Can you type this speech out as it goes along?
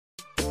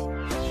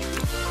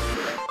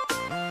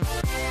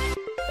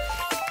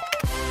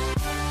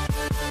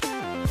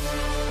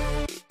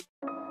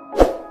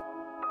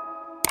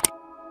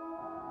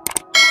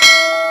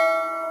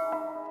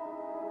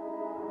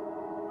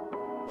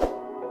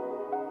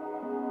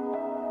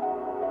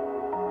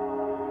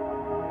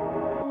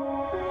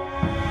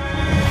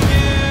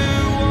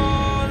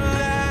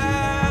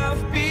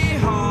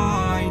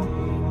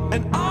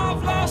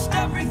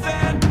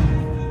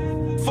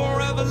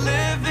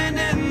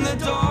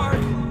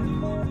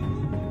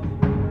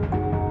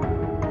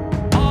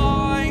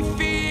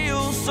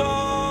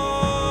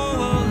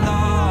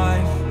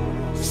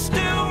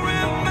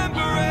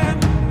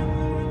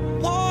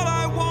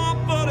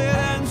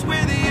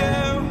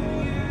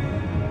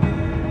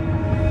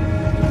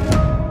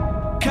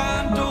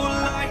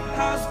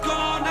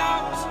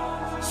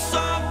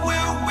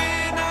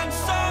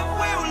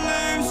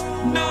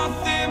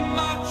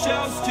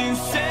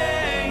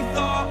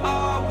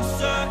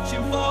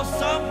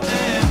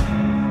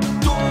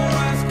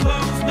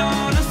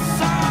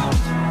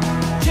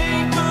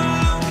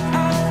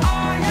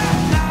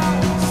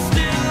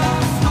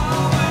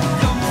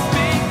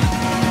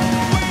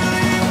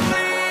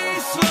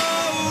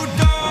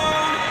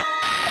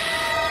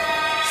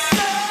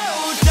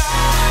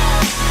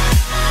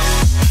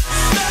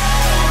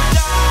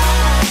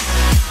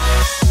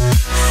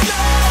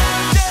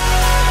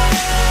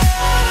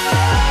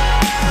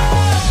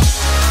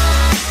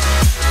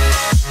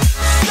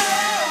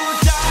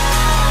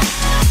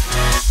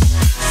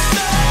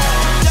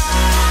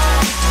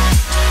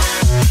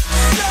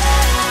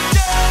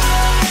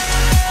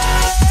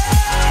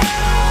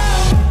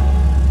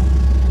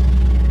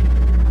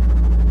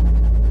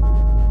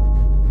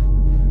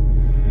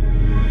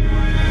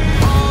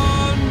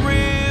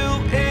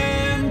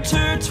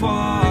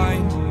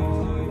intertwined,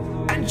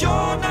 and you're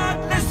not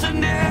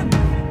listening.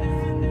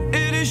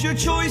 It is your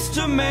choice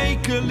to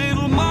make a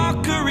little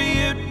mockery,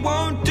 it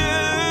won't do.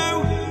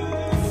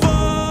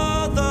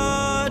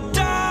 Further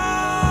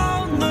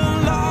down the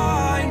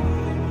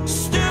line,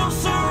 still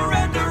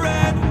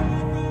surrendering,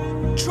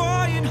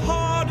 trying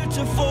harder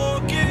to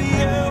forgive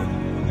you.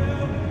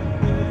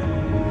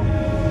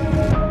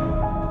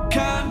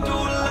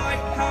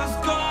 Candlelight has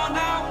gone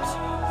out.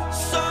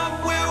 Some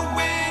will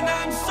win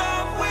and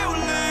some will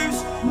lose.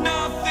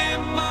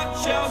 Nothing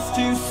much else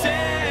to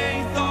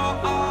say.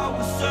 Thought I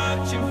was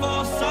searching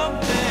for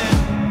something.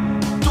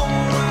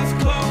 Door has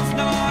closed,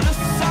 not a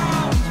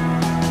sound.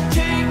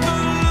 Take a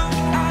look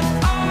as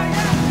I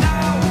am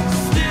now.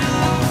 Still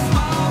I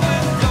smile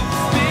but don't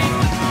speak.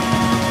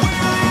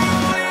 Will you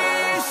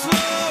please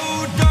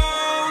slow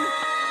down?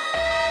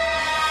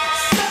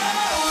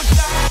 Slow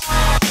down.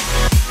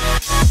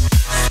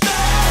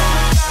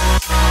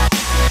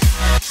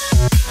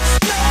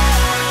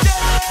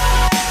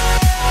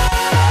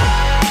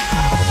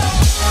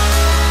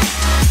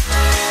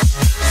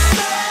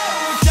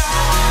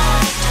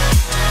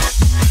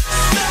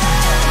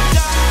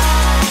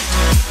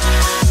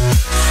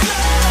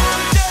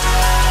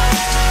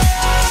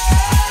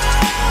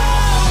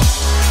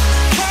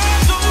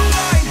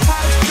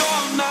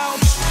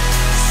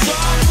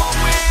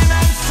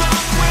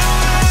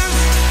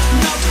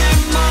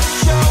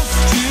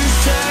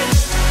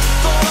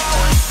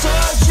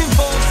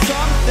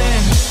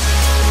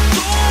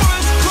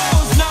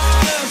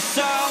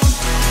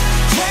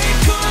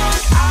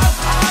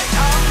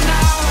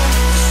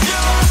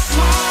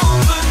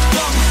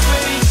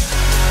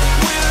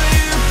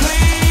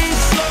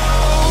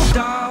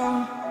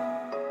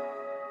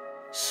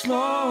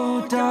 Slow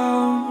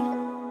down,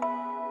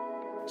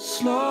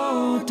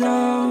 slow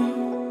down,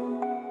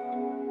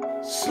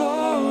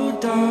 slow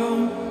down.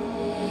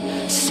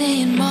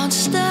 Seeing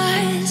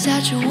monsters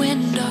out your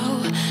window.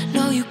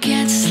 No, you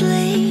can't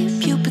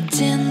sleep, you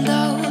pretend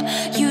though.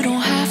 You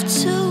don't have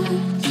to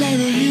play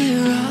the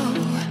hero.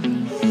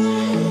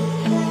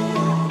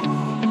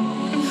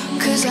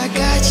 'Cause I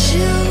got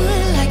you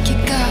like you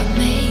got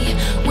me.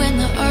 When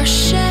the earth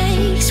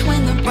shakes,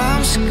 when the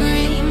bombs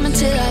scream,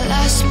 until our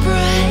last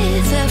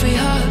breath, every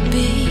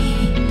heartbeat.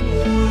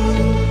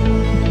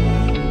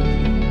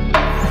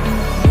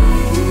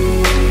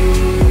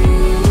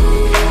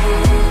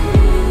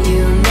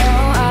 You know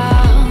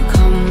I'll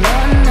come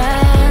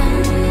running.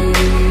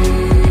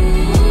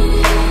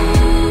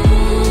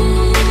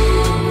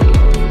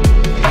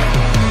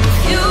 If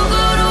you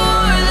go to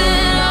war,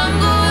 then I'm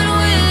going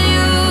with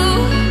you.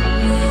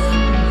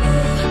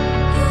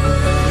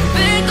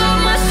 Pick up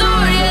my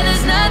sword, yeah,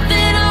 there's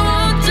nothing I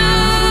won't do.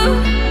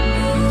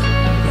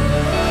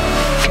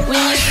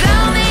 When you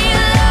sound the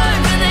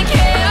alarm and the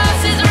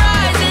chaos is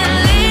rising,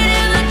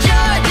 leading the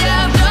charge,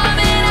 yeah, I'm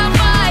coming, I'm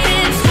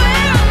fighting.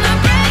 Swear on the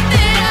breath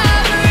that I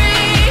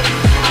breathe,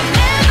 I'll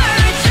never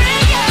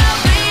retreat, yeah,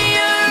 I'll be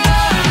your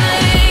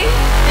army.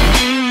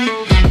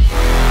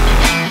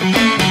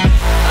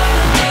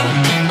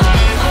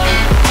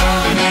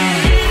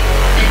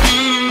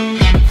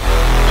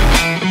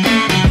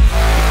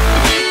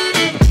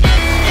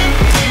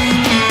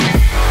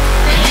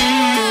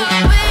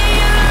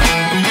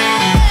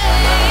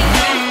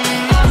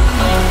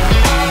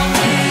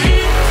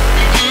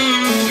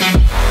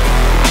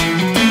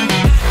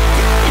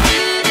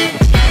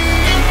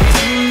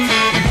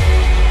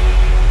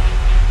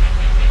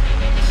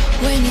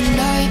 When your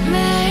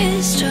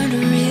nightmares turn to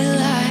real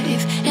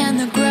life and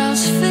the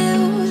ground's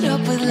filled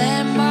up with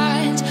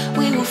landmines,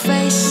 we will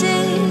face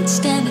it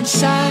standing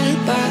side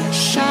by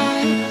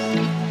side.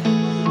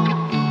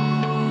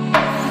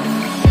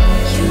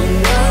 You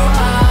know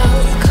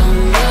I'll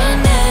come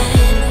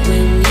running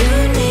when you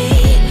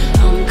need.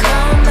 I'm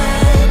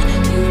coming.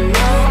 You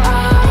know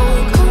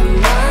I'll come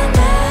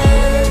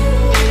running.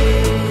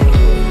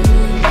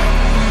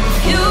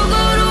 If you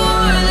go to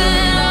war,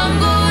 then I'm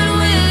going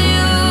with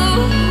you.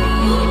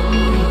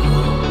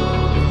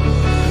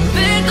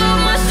 Pick up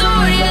my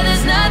sword, yeah,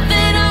 there's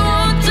nothing I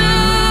won't do.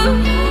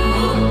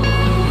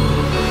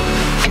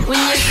 When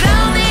you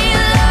sound the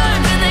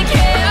alarm and the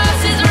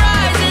chaos is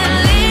rising,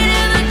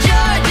 leading the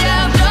charge,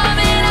 yeah, I'm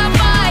coming, I'm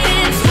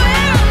fighting.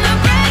 Swear on the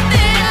breath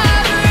that I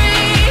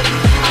breathe,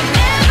 I'll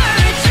never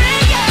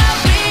retreat, yeah,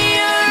 I'll be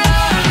your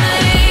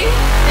army.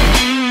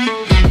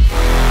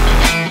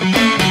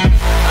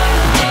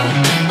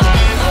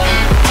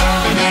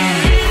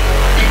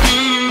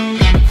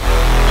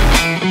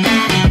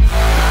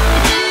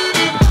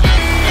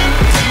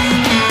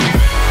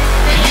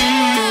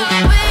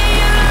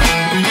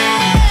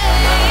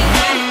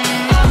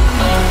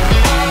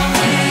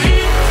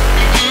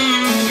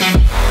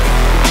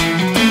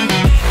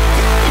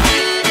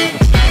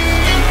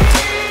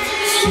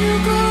 If you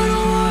go to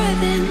war,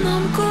 then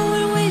I'm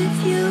going with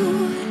you.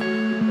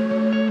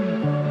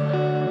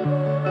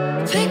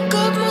 Pick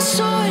up my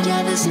sword,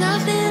 yeah, there's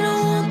nothing I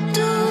won't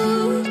do.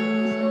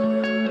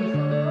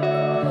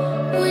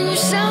 When you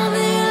sound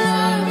the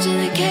alarms and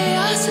the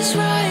chaos is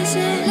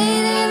rising,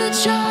 leading the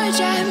charge,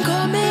 I'm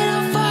coming,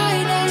 I'm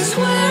fighting.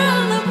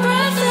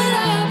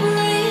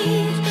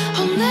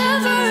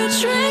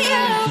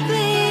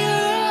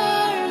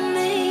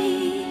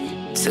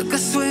 Took a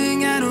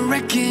swing at a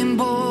wrecking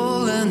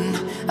ball and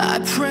I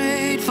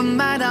prayed for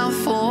my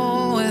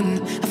downfall,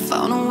 and I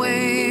found a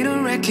way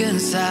to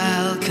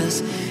reconcile,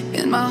 'cause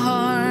in my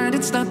heart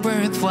it's not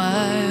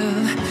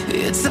worthwhile.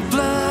 It's a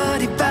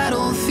bloody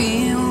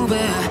battlefield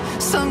where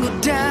some go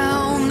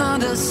down,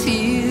 others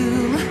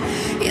heal.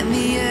 In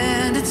the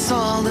end it's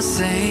all the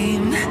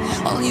same.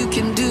 All you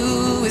can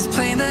do is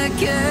play the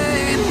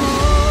game.